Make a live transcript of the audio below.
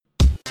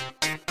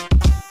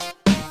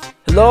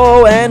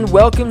Hello and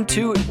welcome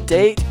to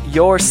Date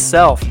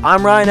Yourself.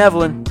 I'm Ryan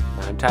Evelyn.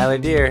 I'm Tyler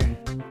Deere.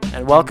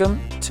 And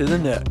welcome to The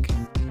Nook.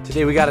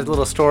 Today we got a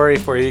little story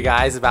for you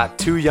guys about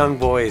two young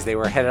boys. They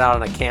were headed out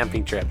on a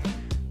camping trip.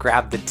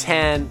 Grabbed the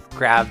tent,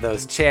 grabbed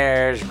those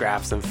chairs,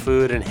 grabbed some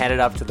food, and headed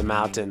up to the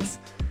mountains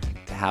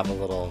to have a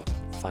little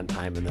fun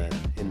time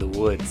in the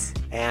woods.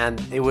 And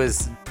it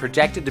was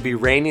projected to be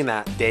raining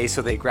that day,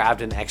 so they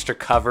grabbed an extra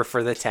cover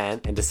for the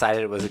tent and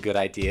decided it was a good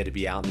idea to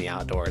be out in the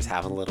outdoors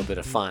having a little bit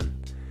of fun.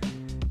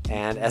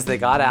 And as they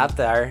got out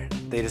there,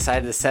 they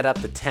decided to set up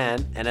the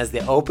tent. And as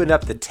they opened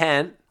up the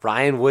tent,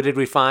 Ryan, what did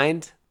we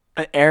find?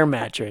 An air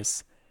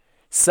mattress.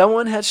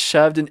 Someone had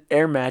shoved an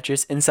air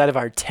mattress inside of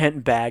our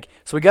tent bag.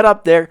 So we got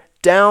up there,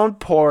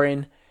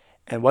 downpouring.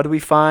 And what did we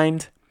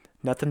find?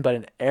 Nothing but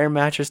an air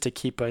mattress to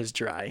keep us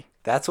dry.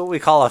 That's what we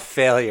call a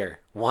failure.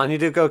 Wanting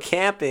to go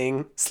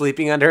camping,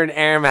 sleeping under an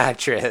air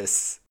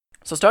mattress.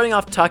 So starting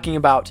off talking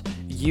about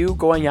you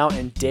going out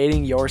and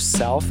dating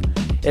yourself,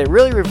 it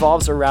really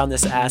revolves around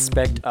this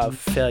aspect of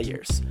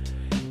failures.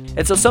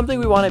 And so something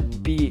we want to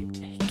be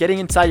getting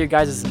inside your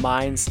guys'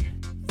 minds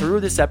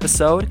through this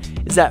episode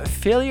is that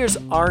failures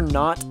are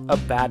not a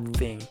bad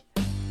thing.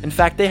 In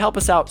fact, they help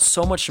us out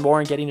so much more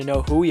in getting to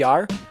know who we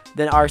are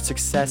than our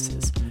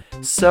successes.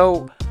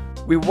 So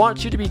we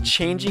want you to be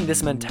changing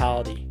this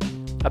mentality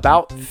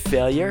about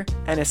failure,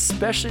 and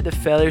especially the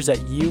failures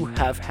that you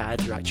have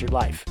had throughout your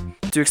life.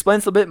 To explain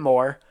this a little bit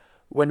more,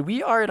 when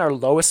we are in our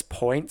lowest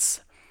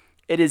points,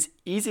 it is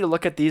easy to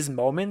look at these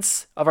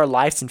moments of our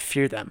lives and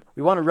fear them.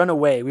 We want to run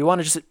away. We want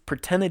to just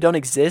pretend they don't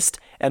exist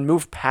and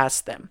move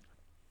past them.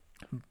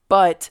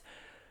 But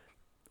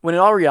when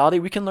in all reality,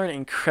 we can learn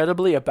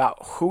incredibly about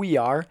who we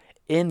are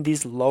in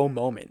these low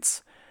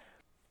moments.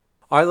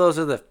 Those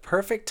are the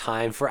perfect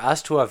time for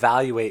us to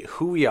evaluate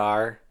who we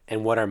are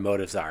and what our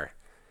motives are.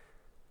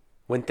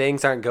 When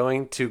things aren't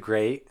going too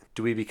great,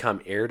 do we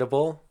become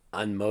irritable,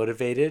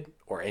 unmotivated,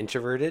 or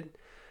introverted?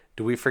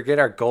 Do we forget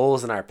our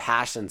goals and our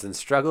passions and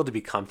struggle to be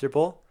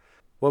comfortable?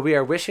 What we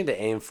are wishing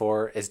to aim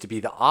for is to be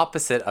the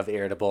opposite of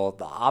irritable,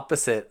 the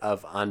opposite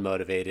of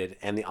unmotivated,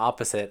 and the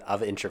opposite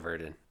of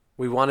introverted.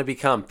 We want to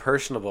become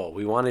personable.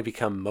 We want to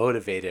become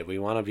motivated. We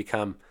want to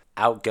become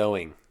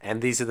outgoing.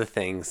 And these are the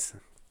things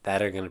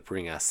that are going to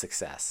bring us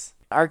success.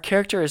 Our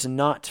character is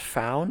not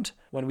found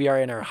when we are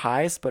in our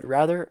highs, but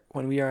rather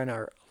when we are in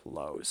our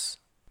lows.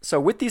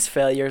 So with these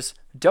failures,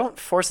 don't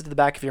force it to the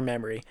back of your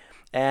memory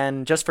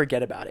and just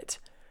forget about it.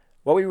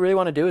 What we really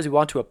want to do is we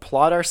want to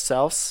applaud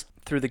ourselves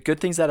through the good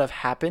things that have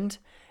happened,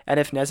 and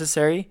if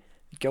necessary,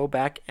 go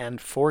back and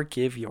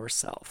forgive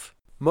yourself.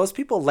 Most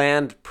people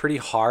land pretty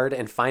hard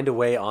and find a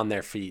way on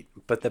their feet,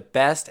 but the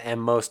best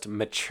and most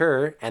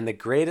mature and the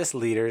greatest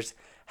leaders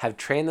have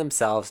trained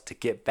themselves to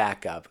get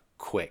back up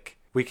quick.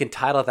 We can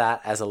title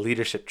that as a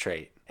leadership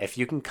trait. If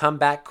you can come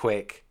back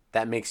quick,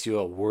 that makes you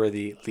a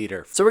worthy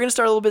leader. So we're going to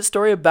start a little bit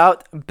story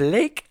about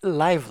Blake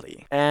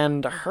Lively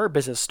and her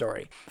business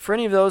story. For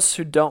any of those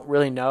who don't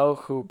really know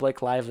who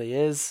Blake Lively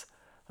is,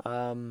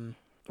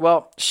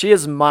 well, she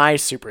is my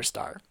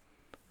superstar.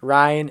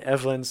 Ryan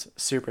Evelyn's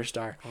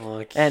superstar.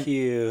 Oh,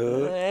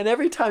 cute. And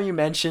every time you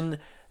mention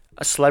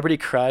a celebrity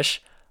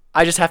crush,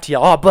 I just have to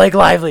yell, "Oh, Blake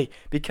Lively,"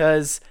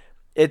 because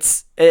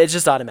it's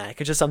just automatic.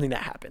 It's just something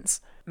that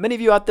happens. Many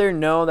of you out there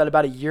know that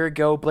about a year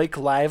ago, Blake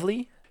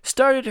Lively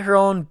started her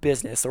own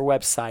business or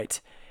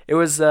website. It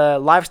was a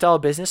lifestyle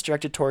business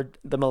directed toward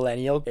the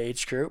millennial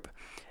age group.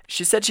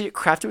 She said she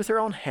crafted with her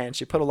own hands.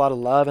 She put a lot of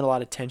love and a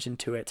lot of attention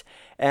to it.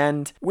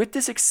 And with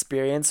this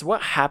experience,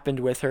 what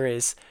happened with her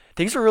is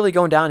things were really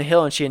going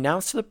downhill, and she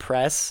announced to the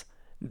press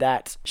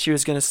that she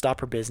was going to stop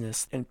her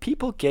business. And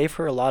people gave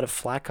her a lot of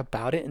flack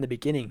about it in the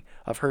beginning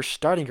of her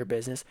starting her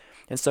business.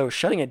 And so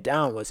shutting it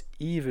down was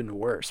even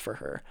worse for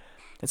her.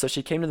 And so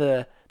she came to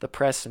the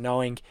press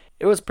knowing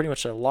it was pretty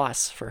much a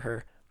loss for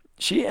her.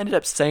 She ended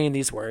up saying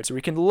these words.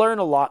 We can learn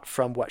a lot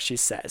from what she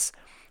says.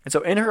 And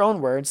so in her own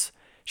words,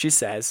 she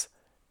says,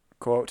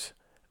 quote,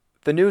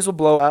 "The news will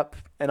blow up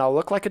and I'll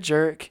look like a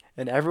jerk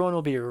and everyone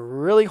will be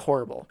really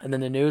horrible. And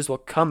then the news will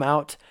come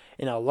out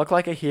and I'll look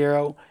like a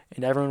hero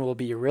and everyone will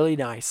be really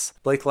nice."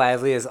 Blake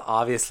Lively is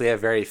obviously a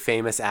very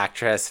famous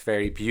actress,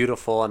 very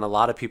beautiful, and a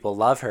lot of people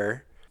love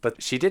her.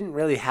 But she didn't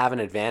really have an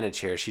advantage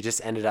here. She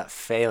just ended up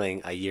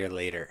failing a year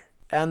later.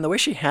 And the way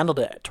she handled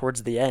it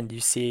towards the end,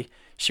 you see,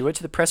 she went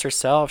to the press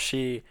herself.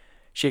 She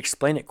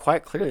explained it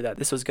quite clearly that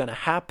this was going to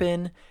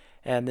happen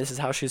and this is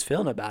how she was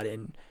feeling about it.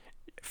 And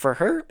for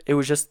her, it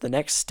was just the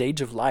next stage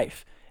of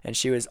life. And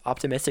she was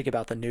optimistic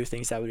about the new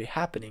things that would be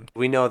happening.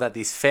 We know that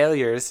these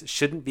failures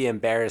shouldn't be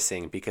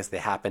embarrassing because they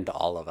happen to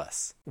all of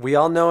us. We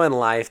all know in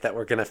life that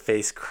we're going to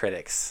face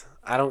critics.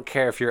 I don't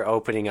care if you're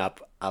opening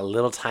up a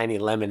little tiny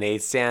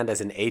lemonade stand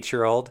as an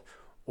 8-year-old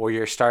or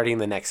you're starting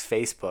the next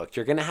Facebook.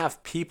 You're going to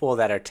have people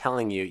that are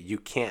telling you you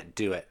can't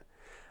do it.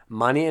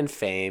 Money and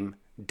fame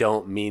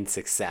don't mean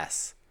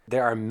success.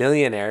 There are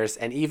millionaires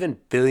and even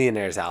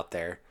billionaires out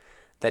there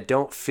that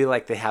don't feel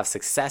like they have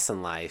success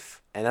in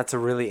life, and that's a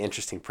really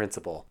interesting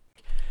principle.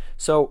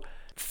 So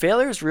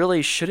failures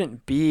really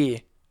shouldn't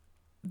be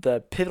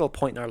the pivotal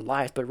point in our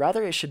lives, but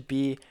rather it should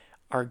be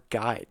our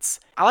guides.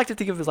 I like to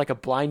think of it as like a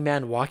blind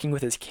man walking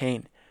with his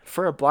cane.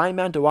 For a blind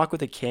man to walk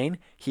with a cane,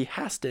 he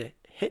has to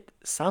hit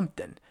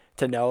something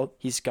to know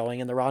he's going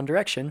in the wrong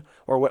direction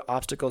or what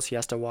obstacles he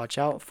has to watch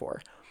out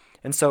for.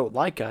 And so,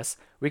 like us,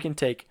 we can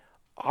take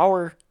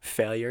our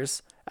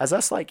failures as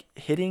us like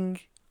hitting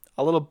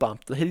a little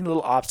bump, hitting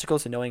little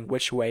obstacles and knowing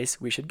which ways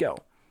we should go.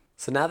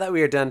 So now that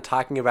we are done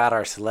talking about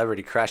our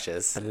celebrity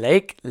crushes,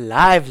 Blake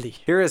Lively.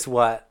 here is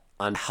what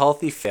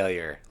unhealthy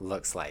failure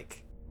looks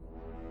like.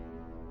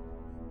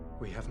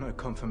 We have no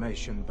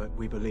confirmation, but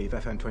we believe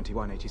FN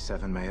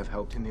 2187 may have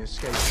helped in the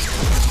escape.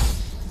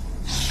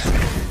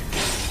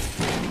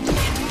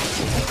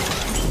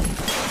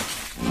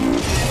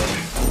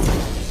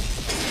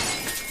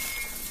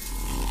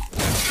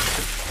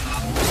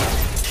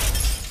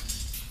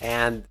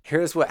 And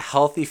here's what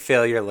healthy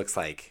failure looks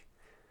like.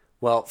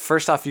 Well,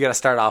 first off, you got to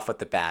start off with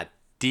the bad.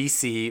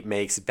 DC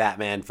makes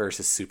Batman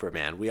versus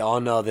Superman. We all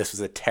know this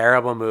was a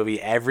terrible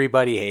movie.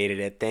 Everybody hated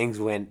it. Things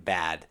went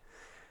bad.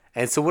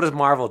 And so what does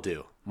Marvel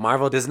do?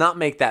 Marvel does not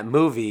make that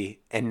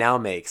movie and now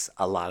makes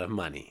a lot of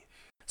money.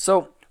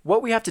 So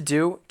what we have to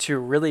do to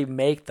really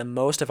make the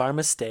most of our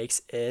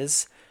mistakes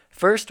is,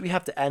 first we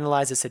have to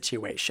analyze the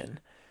situation.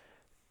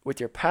 With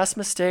your past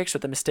mistakes,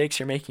 with the mistakes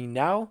you're making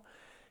now,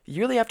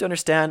 you really have to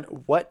understand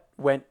what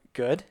went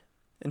good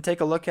and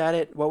take a look at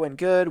it. What went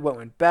good, what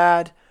went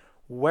bad,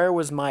 where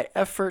was my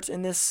effort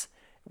in this,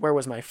 where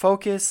was my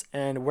focus,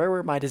 and where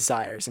were my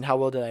desires, and how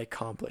well did I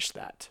accomplish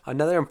that?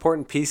 Another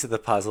important piece of the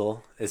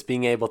puzzle is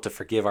being able to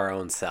forgive our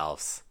own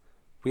selves.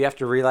 We have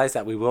to realize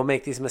that we will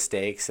make these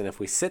mistakes, and if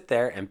we sit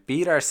there and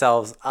beat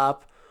ourselves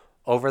up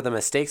over the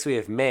mistakes we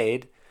have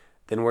made,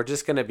 then we're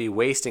just going to be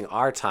wasting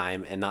our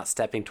time and not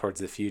stepping towards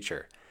the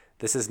future.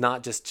 This is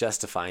not just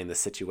justifying the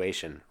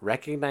situation.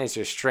 Recognize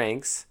your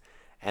strengths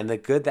and the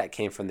good that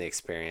came from the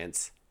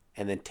experience,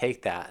 and then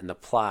take that and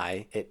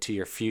apply it to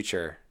your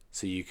future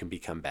so you can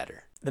become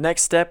better. The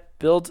next step,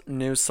 build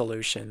new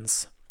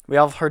solutions. We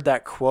all have heard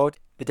that quote.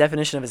 The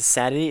definition of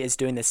insanity is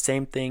doing the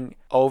same thing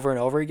over and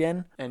over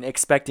again and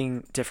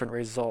expecting different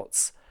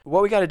results.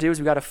 What we got to do is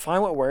we got to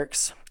find what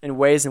works and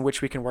ways in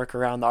which we can work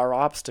around our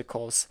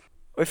obstacles.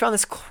 We found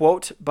this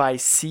quote by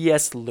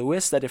C.S.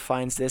 Lewis that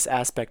defines this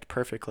aspect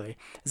perfectly.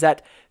 Is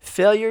that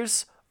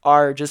failures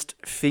are just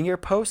finger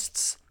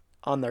posts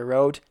on the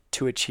road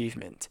to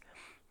achievement.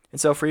 And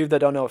so for you that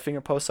don't know what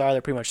finger posts are,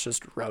 they're pretty much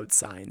just road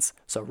signs.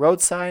 So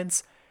road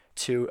signs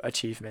to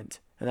achievement.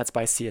 And that's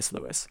by C.S.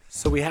 Lewis.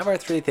 So we have our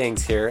three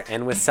things here,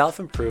 and with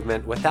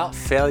self-improvement, without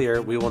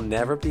failure, we will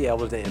never be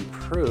able to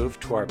improve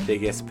to our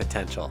biggest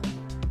potential.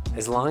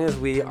 As long as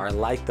we are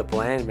like the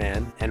blind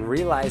man and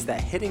realize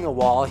that hitting a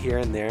wall here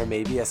and there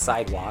may be a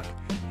sidewalk,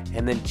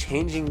 and then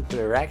changing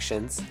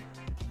directions,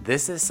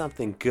 this is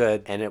something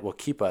good and it will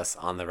keep us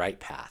on the right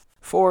path.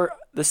 For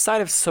the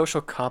side of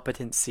social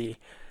competency,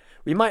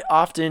 we might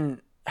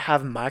often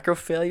have micro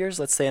failures,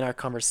 let's say in our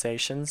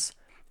conversations,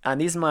 and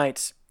these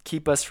might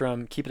keep us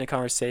from keeping a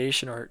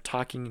conversation or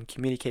talking and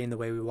communicating the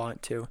way we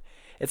want to.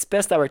 It's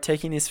best that we're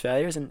taking these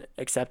failures and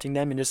accepting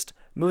them and just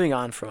moving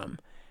on from them.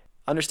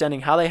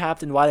 Understanding how they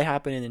happened, why they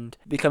happened, and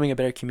becoming a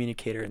better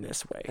communicator in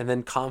this way. And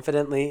then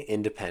confidently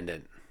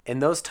independent. In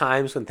those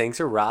times when things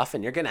are rough,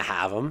 and you're going to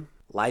have them,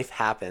 life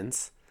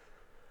happens.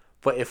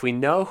 But if we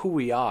know who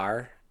we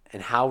are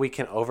and how we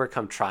can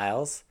overcome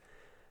trials,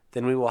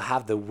 then we will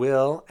have the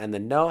will and the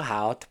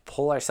know-how to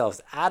pull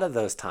ourselves out of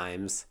those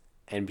times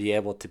and be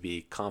able to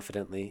be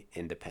confidently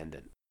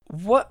independent.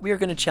 What we are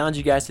going to challenge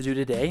you guys to do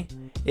today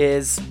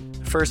is,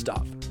 first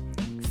off,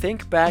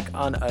 think back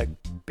on a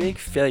big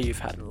failure you've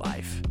had in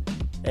life.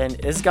 And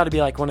this has got to be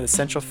like one of the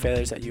central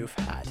failures that you've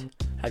had.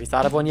 Have you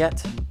thought of one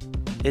yet?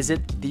 Is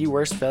it the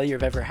worst failure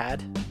you've ever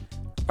had?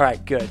 All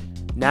right, good.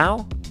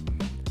 Now,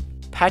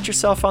 pat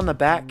yourself on the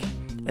back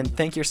and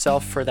thank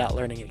yourself for that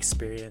learning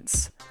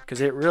experience.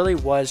 Because it really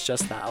was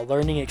just that, a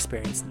learning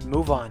experience.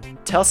 Move on.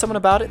 Tell someone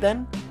about it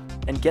then,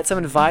 and get some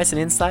advice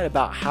and insight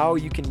about how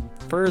you can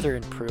further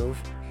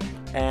improve.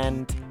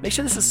 And make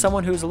sure this is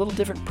someone who's a little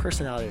different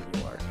personality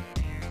than you are.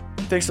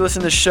 Thanks for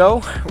listening to the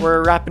show.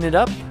 We're wrapping it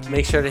up.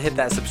 Make sure to hit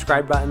that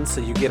subscribe button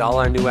so you get all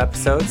our new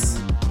episodes,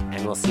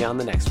 and we'll see you on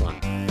the next one.